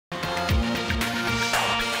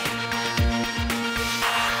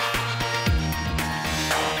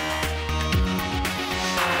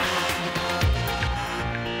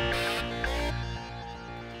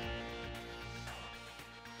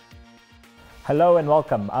Hello and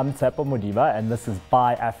welcome. I'm Tshepo Modiba and this is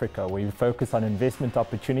Buy Africa, where we focus on investment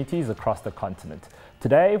opportunities across the continent.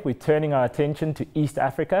 Today, we're turning our attention to East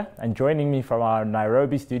Africa, and joining me from our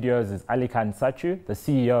Nairobi studios is Aly-Khan Satchu, the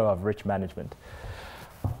CEO of Rich Management.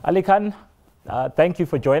 Aly-Khan, thank you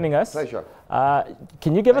for joining us. Pleasure.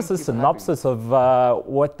 Can you give us a synopsis of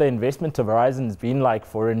what the investment horizon has been like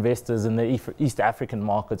for investors in the East African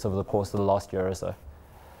markets over the course of the last year or so?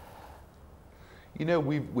 You know,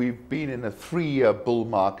 we've been in a 3-year bull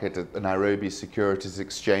market at the Nairobi Securities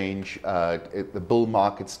Exchange. The bull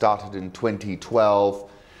market started in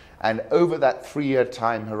 2012, and over that 3-year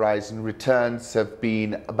time horizon, returns have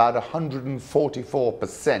been about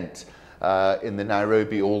 144% in the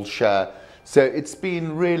Nairobi All Share. So it's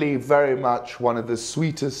been really very much one of the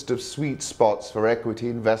sweetest of sweet spots for equity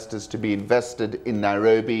investors to be invested in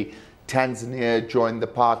Nairobi. Tanzania joined the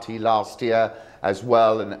party last year as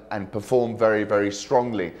well and performed very, very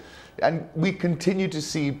strongly. And we continue to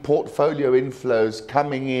see portfolio inflows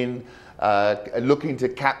coming in, looking to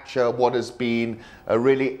capture what has been a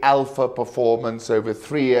really alpha performance over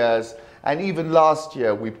 3 years. And even last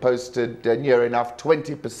year, we posted near enough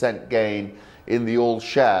 20% gain in the all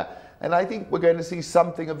share. And I think we're going to see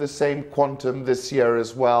something of the same quantum this year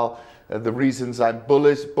as well. The reasons I'm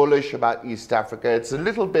bullish about East Africa, it's a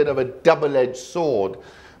little bit of a double-edged sword.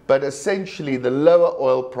 But essentially, the lower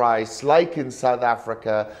oil price, like in South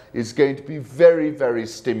Africa, is going to be very, very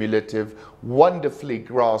stimulative, wonderfully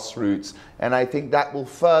grassroots. And I think that will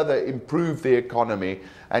further improve the economy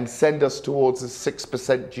and send us towards a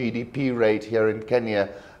 6% GDP rate here in Kenya,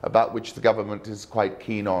 about which the government is quite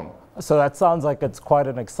keen on. So that sounds like it's quite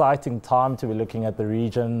an exciting time to be looking at the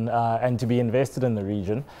region and to be invested in the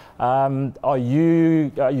region.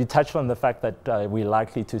 You touched on the fact that we're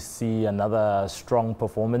likely to see another strong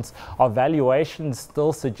performance. Are valuations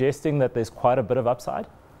still suggesting that there's quite a bit of upside?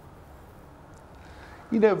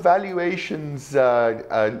 You know, valuations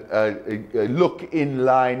look in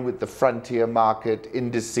line with the frontier market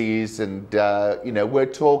indices, and you know, we're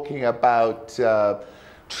talking about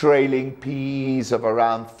trailing PEs of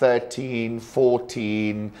around 13,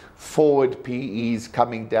 14, forward PEs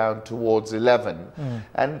coming down towards 11.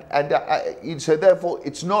 And so therefore,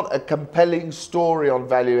 it's not a compelling story on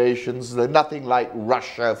valuations. They're nothing like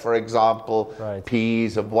Russia, for example, right.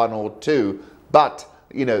 PEs of 1 or 2. But,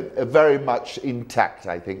 you know, very much intact,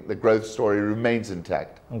 I think. The growth story remains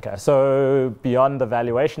intact. Okay, so beyond the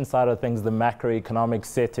valuation side of things, the macroeconomic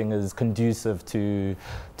setting is conducive to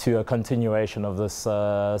a continuation of this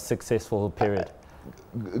successful period.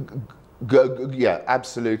 Yeah,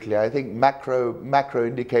 absolutely. I think macro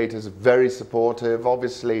indicators are very supportive.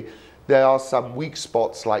 Obviously, there are some weak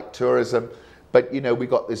spots like tourism, but you know, we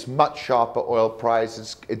got this much sharper oil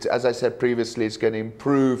price. It's as I said previously, it's going to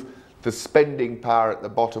improve the spending power at the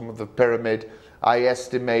bottom of the pyramid. I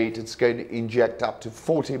estimate it's going to inject up to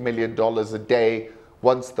 $40 million a day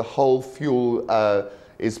once the whole fuel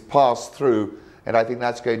is passed through, and I think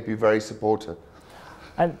that's going to be very supportive.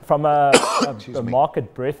 And from a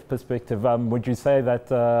market breadth perspective, would you say that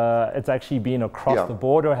it's actually been across the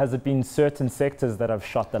board, or has it been certain sectors that have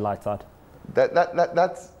shot the lights out?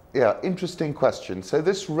 That's interesting question. So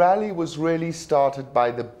this rally was really started by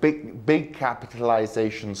the big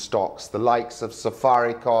capitalization stocks, the likes of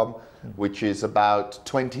Safaricom, which is about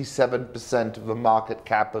 27% of the market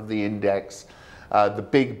cap of the index, the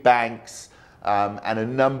big banks, and a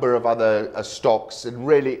number of other stocks. And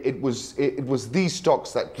really, it was these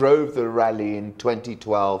stocks that drove the rally in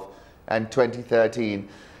 2012 and 2013.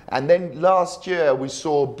 And then last year, we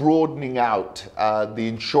saw broadening out the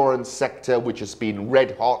insurance sector, which has been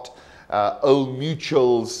red hot. Old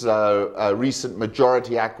Mutual's recent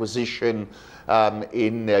majority acquisition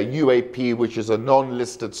in UAP, which is a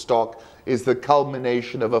non-listed stock, is the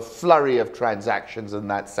culmination of a flurry of transactions in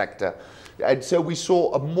that sector. And so we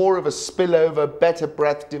saw more of a spillover, better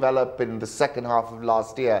breadth develop in the second half of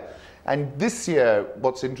last year. And this year,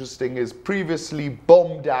 what's interesting is previously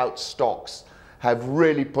bombed out stocks have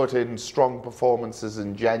really put in strong performances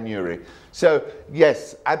in January. So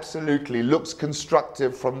yes, absolutely, looks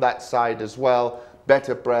constructive from that side as well.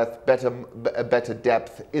 Better breadth, better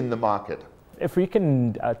depth in the market. If we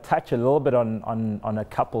can touch a little bit on a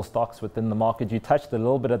couple stocks within the market, you touched a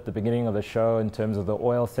little bit at the beginning of the show in terms of the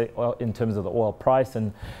oil price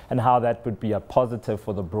and how that would be a positive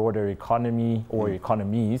for the broader economy or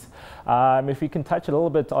economies. If we can touch a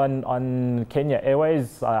little bit on Kenya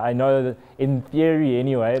Airways, I know that in theory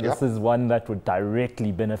anyway, this is one that would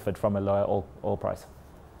directly benefit from a lower oil price.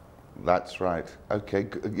 That's right. Okay,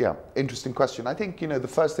 yeah, interesting question. I think, you know, the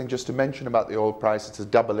first thing just to mention about the oil price, it's a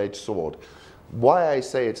double-edged sword. Why I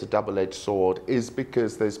say it's a double-edged sword is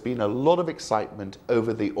because there's been a lot of excitement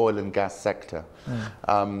over the oil and gas sector,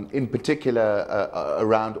 in particular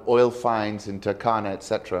around oil finds in Turkana,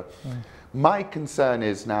 etc. My concern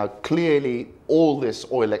is now clearly all this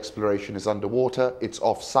oil exploration is underwater, it's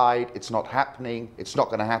offside, it's not happening, it's not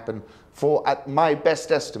going to happen. For, at my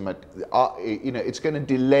best estimate, it's going to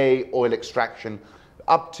delay oil extraction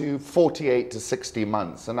up to 48 to 60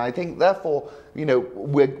 months. And I think, therefore,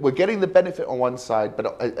 we're getting the benefit on one side,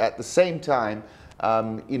 but at the same time,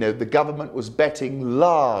 the government was betting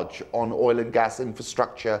large on oil and gas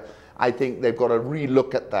infrastructure. I think they've got to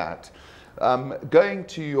relook at that. Going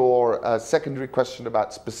to your secondary question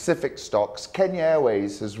about specific stocks, Kenya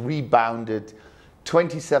Airways has rebounded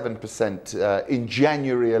 27% in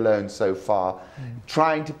January alone so far,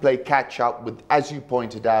 trying to play catch up with, as you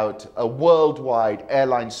pointed out, a worldwide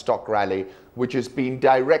airline stock rally, which has been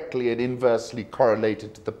directly and inversely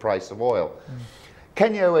correlated to the price of oil.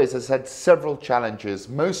 Kenya Airways has had several challenges.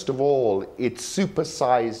 Most of all, it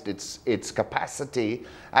supersized its capacity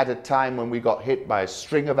at a time when we got hit by a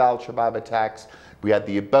string of Al-Shabaab attacks. We had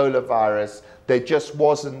the Ebola virus. There just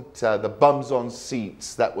wasn't the bums on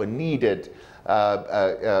seats that were needed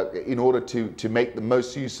in order to make the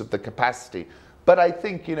most use of the capacity. But I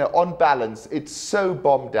think, on balance, it's so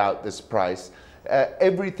bombed out, this price.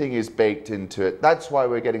 Everything is baked into it. That's why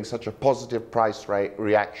we're getting such a positive price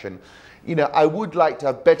reaction. I would like to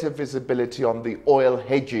have better visibility on the oil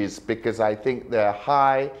hedges because I think they're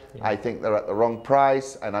high. I think they're at the wrong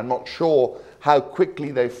price, and I'm not sure how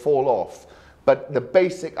quickly they fall off. But the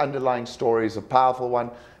basic underlying story is a powerful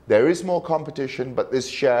one. There is more competition, but this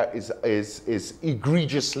share is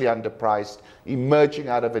egregiously underpriced, emerging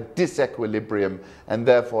out of a disequilibrium, and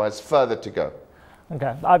therefore has further to go.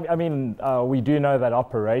 Okay, I mean, we do know that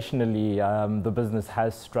operationally the business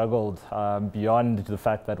has struggled beyond the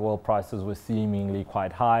fact that oil prices were seemingly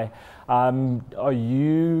quite high. Are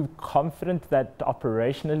you confident that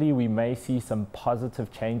operationally we may see some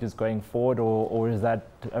positive changes going forward, or is that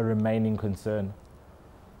a remaining concern?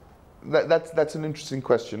 That's an interesting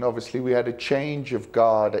question. Obviously, we had a change of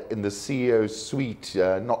guard in the CEO's suite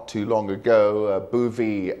not too long ago.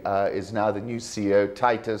 Buvi is now the new CEO.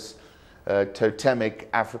 Titus, totemic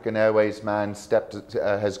African Airways man,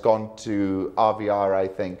 has gone to RVR, I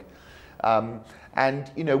think.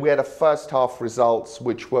 And we had a first half results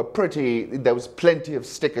which were there was plenty of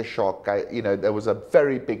sticker shock. There was a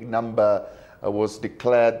very big number was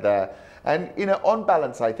declared there. And, on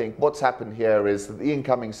balance, I think what's happened here is that the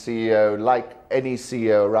incoming CEO, like any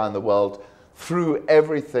CEO around the world, threw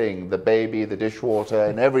everything, the baby, the dishwater,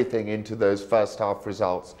 and everything into those first half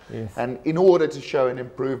results. Yes. And in order to show an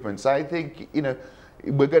improvement, so I think,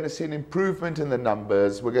 we're going to see an improvement in the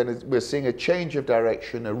numbers. We're seeing a change of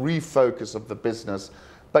direction, a refocus of the business.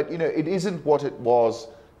 But, it isn't what it was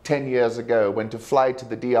 10 years ago when to fly to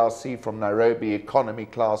the DRC from Nairobi economy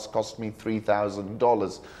class cost me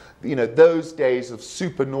 $3,000. Those days of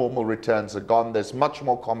supernormal returns are gone. There's much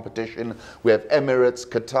more competition. We have Emirates,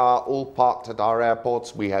 Qatar, all parked at our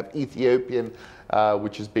airports. We have Ethiopian,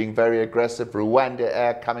 which is being very aggressive. Rwanda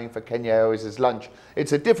Air coming for Kenya Airways' lunch.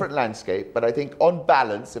 It's a different landscape, but I think on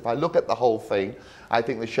balance, if I look at the whole thing, I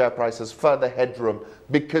think the share price has further headroom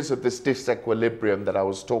because of this disequilibrium that I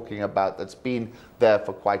was talking about that's been there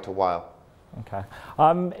for quite a while. Okay.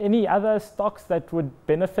 Any other stocks that would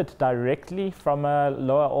benefit directly from a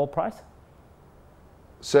lower oil price?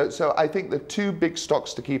 So I think the two big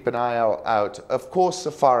stocks to keep an eye out, of course,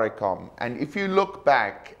 Safaricom. And if you look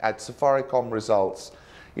back at Safaricom results,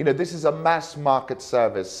 this is a mass market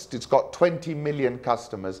service. It's got 20 million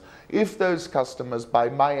customers. If those customers, by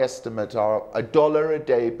my estimate, are $1 a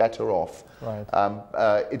day better off, right,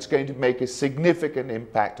 it's going to make a significant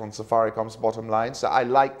impact on Safaricom's bottom line. So I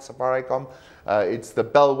like Safaricom. It's the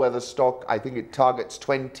bellwether stock. I think it targets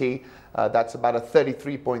 20. That's about a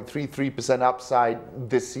 33.33% upside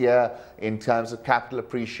this year in terms of capital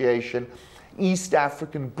appreciation. East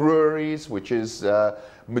African Breweries, which is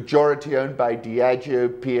majority owned by Diageo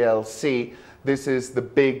PLC. This is the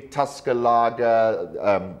big Tusker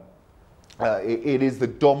lager. It is the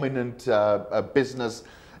dominant business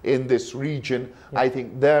in this region. Yeah. I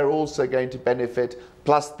think they're also going to benefit.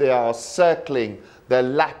 Plus they are they're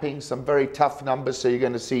lapping some very tough numbers, so you're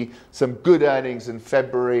going to see some good earnings in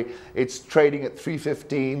February. It's trading at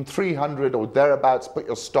 315, 300 or thereabouts, put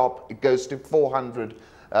your stop. It goes to 400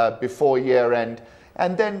 before year end.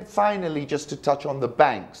 And then finally, just to touch on the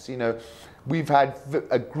banks, we've had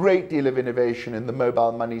a great deal of innovation in the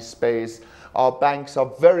mobile money space. Our banks are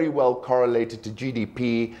very well correlated to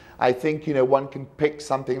GDP. I think, one can pick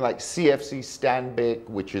something like CFC Stanbic,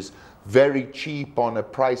 which is very cheap on a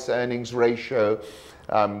price-earnings ratio.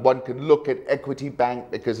 One can look at Equity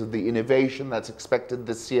Bank because of the innovation that's expected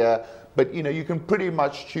this year. But you can pretty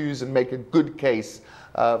much choose and make a good case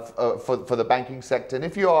for the banking sector. And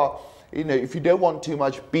if you are, if you don't want too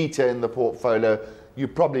much beta in the portfolio, you're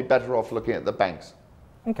probably better off looking at the banks.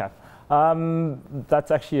 Okay.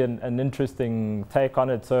 That's actually an interesting take on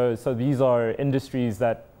it. So these are industries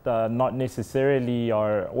that not necessarily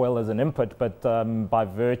are oil as an input, but by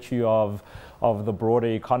virtue of the broader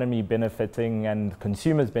economy benefiting and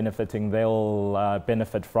consumers benefiting, they'll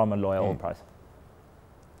benefit from a lower oil price.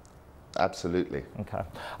 Absolutely. Okay.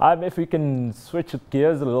 If we can switch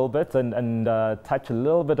gears a little bit and touch a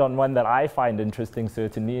little bit on one that I find interesting,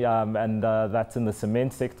 certainly, and that's in the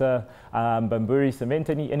cement sector. Bamburi Cement,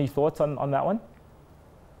 any thoughts on that one?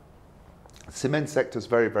 Cement sector is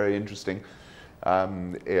very, very interesting.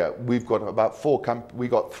 Yeah, we've got about we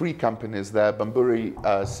got 3 companies there. Bamburi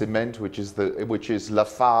Cement, which is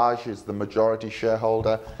Lafarge, is the majority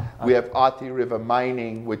shareholder. We have Athi River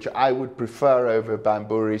Mining, which I would prefer over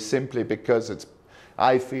Bamburi simply because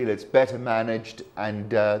I feel it's better managed and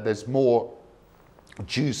there's more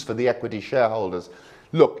juice for the equity shareholders.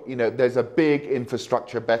 Look, there's a big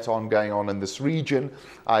infrastructure bet going on in this region.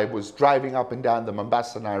 I was driving up and down the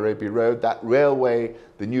Mombasa-Nairobi road. That railway,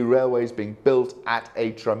 the new railway, is being built at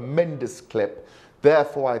a tremendous clip.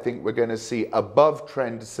 Therefore, I think we're going to see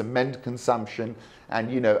above-trend cement consumption.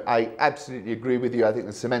 And, I absolutely agree with you. I think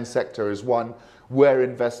the cement sector is one where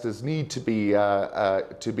investors need to be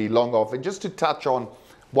long off. And just to touch on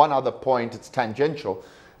one other point, it's tangential.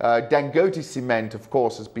 Dangote Cement, of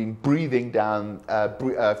course, has been breathing down,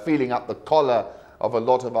 feeling up the collar of a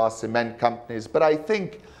lot of our cement companies. But I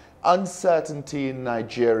think uncertainty in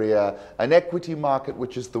Nigeria, an equity market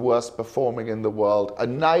which is the worst performing in the world, a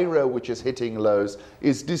Naira which is hitting lows,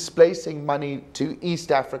 is displacing money to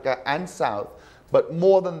East Africa and South. But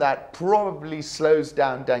more than that, probably slows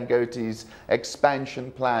down Dangote's expansion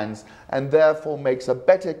plans and therefore makes a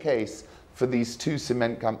better case for these 2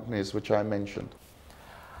 cement companies which I mentioned.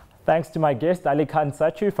 Thanks to my guest, Aly-Khan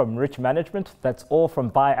Satchu from Rich Management. That's all from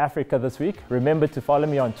Buy Africa this week. Remember to follow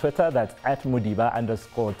me on Twitter, that's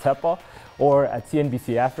 @Modiba_Tshepo, or at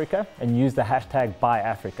CNBC Africa, and use the hashtag Buy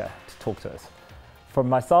Africa to talk to us. From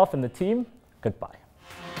myself and the team, goodbye.